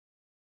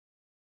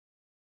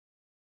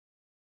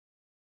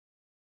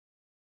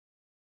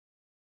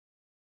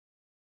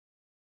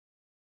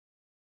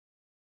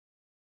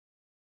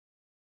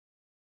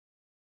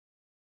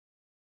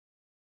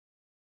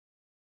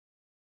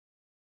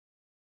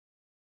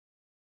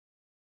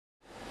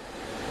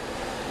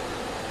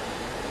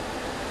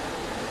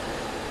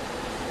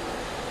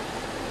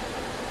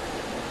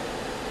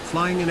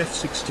flying an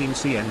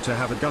F-16CN to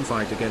have a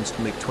gunfight against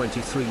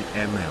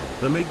MiG-23ML.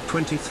 The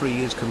MiG-23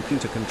 is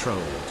computer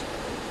controlled.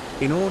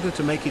 In order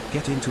to make it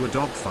get into a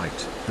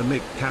dogfight, the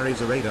MiG carries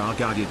a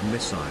radar-guided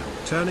missile,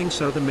 turning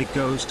so the MiG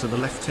goes to the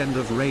left end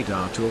of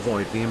radar to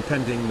avoid the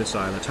impending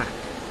missile attack.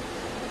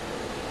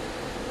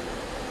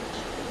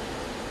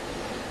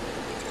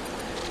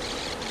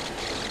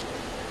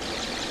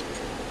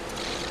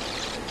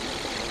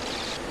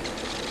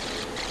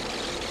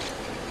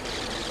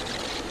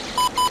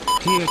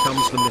 Here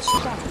comes the missile.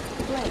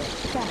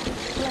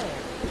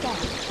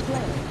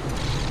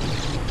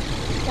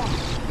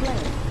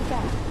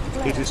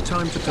 It is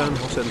time to turn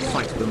hot and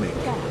fight the MiG.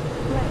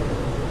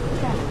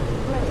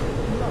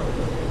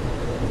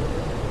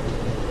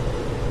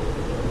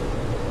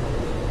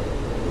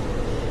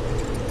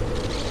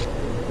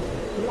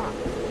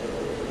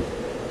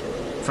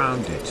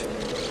 Found it.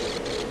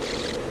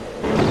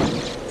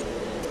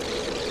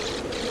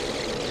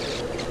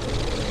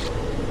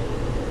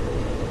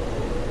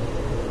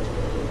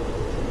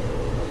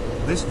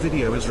 This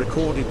video is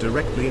recorded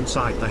directly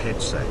inside the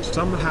headset.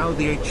 Somehow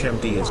the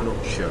HMD is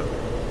not shown.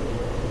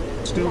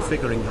 Still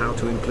figuring how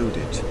to include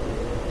it.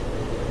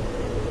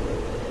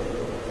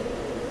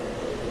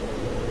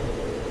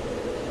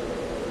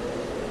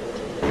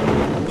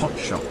 Pot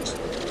shot.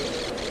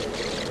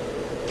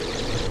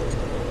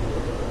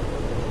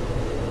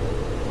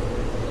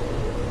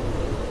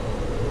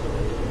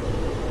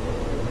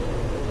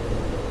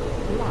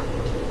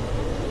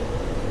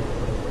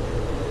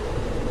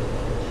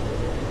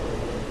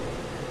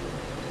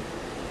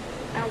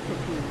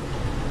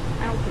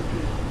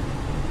 Altitude.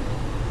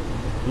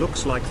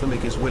 Looks like the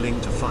MiG is willing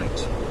to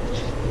fight.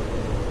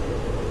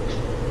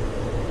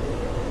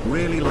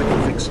 Really like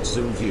a fixed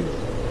zoom view.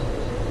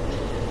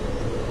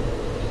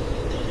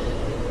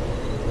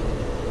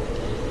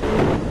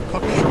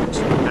 Pot shot,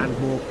 and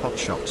more pot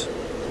shot.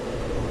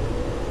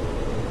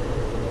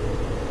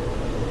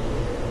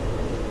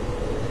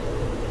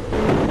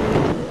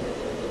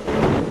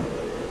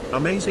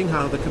 Amazing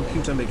how the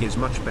computer MiG is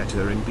much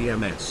better in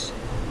BMS.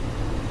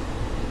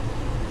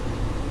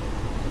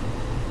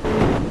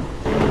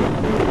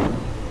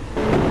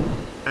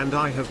 And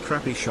I have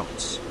crappy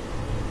shots.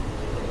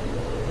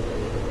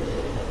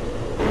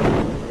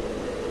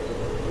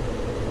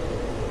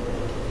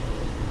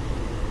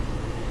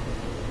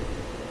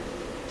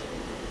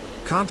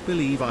 Can't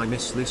believe I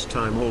missed this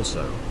time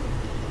also.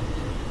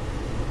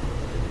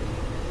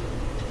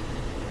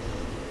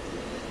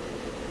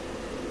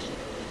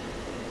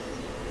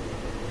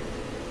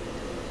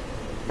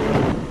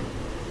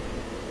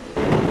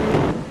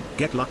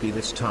 Get lucky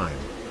this time.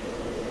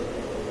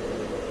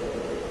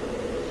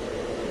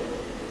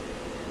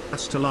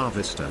 Hasta la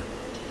vista.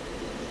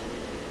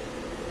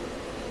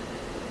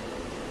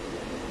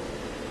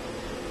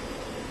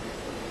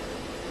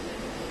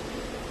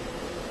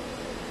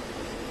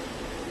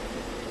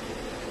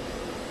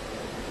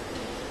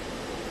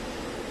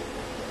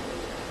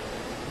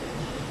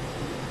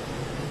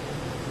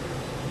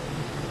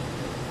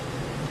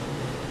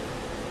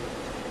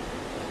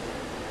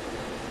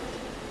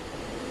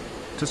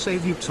 To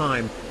save you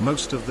time,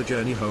 most of the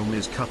journey home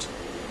is cut.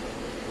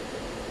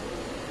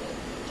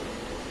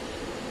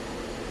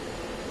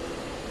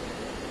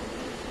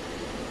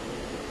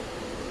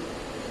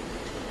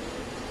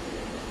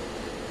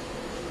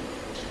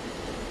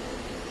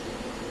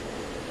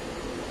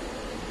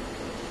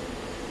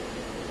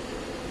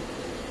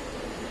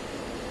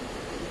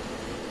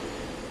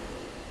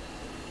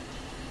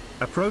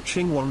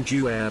 Approaching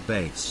Wonju Air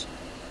Base.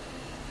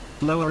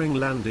 Lowering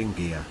landing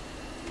gear.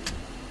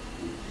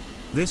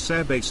 This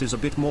airbase is a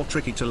bit more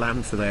tricky to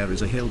land, for there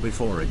is a hill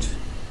before it.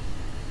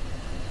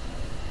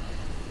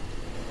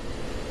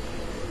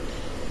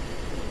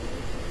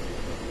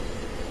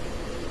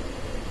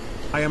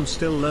 I am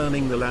still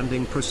learning the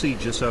landing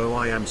procedure, so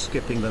I am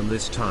skipping them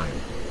this time.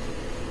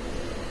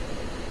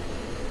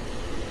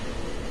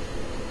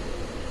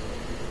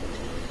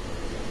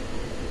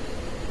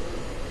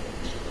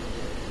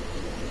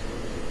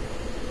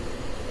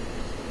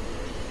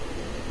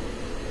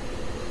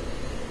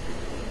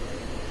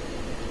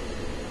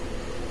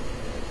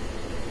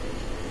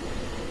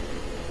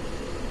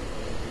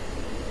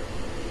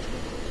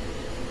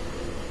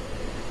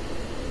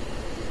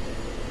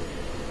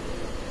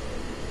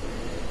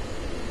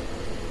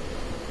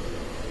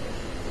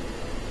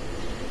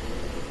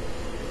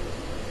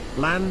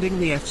 Landing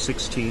the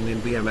F-16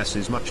 in BMS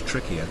is much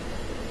trickier.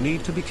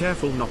 Need to be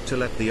careful not to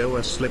let the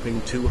OS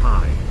slipping too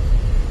high.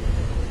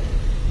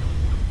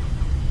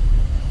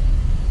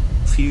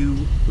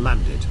 Phew,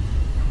 landed.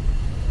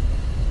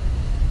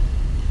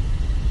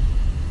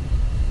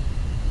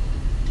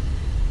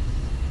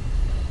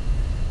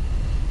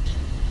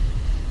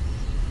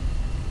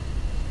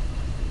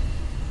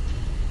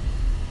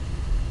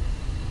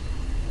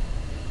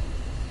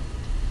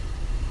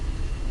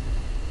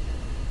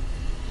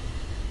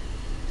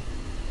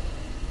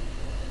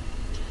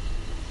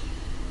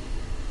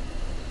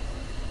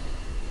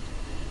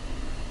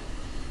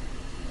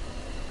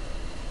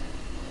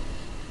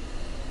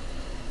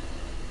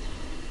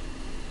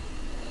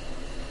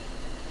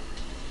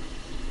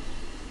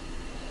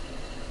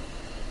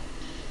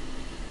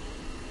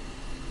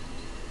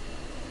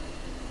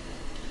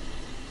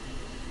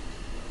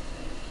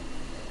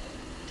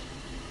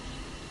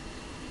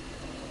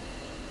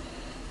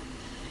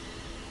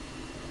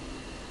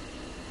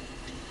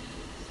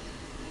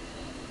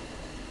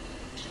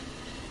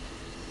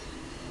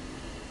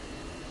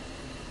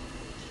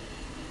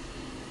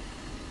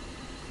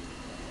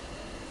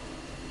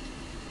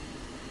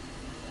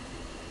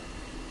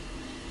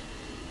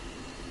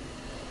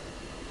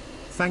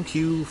 Thank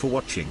you for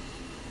watching.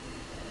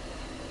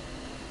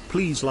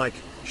 Please like,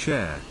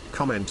 share,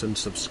 comment and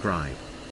subscribe.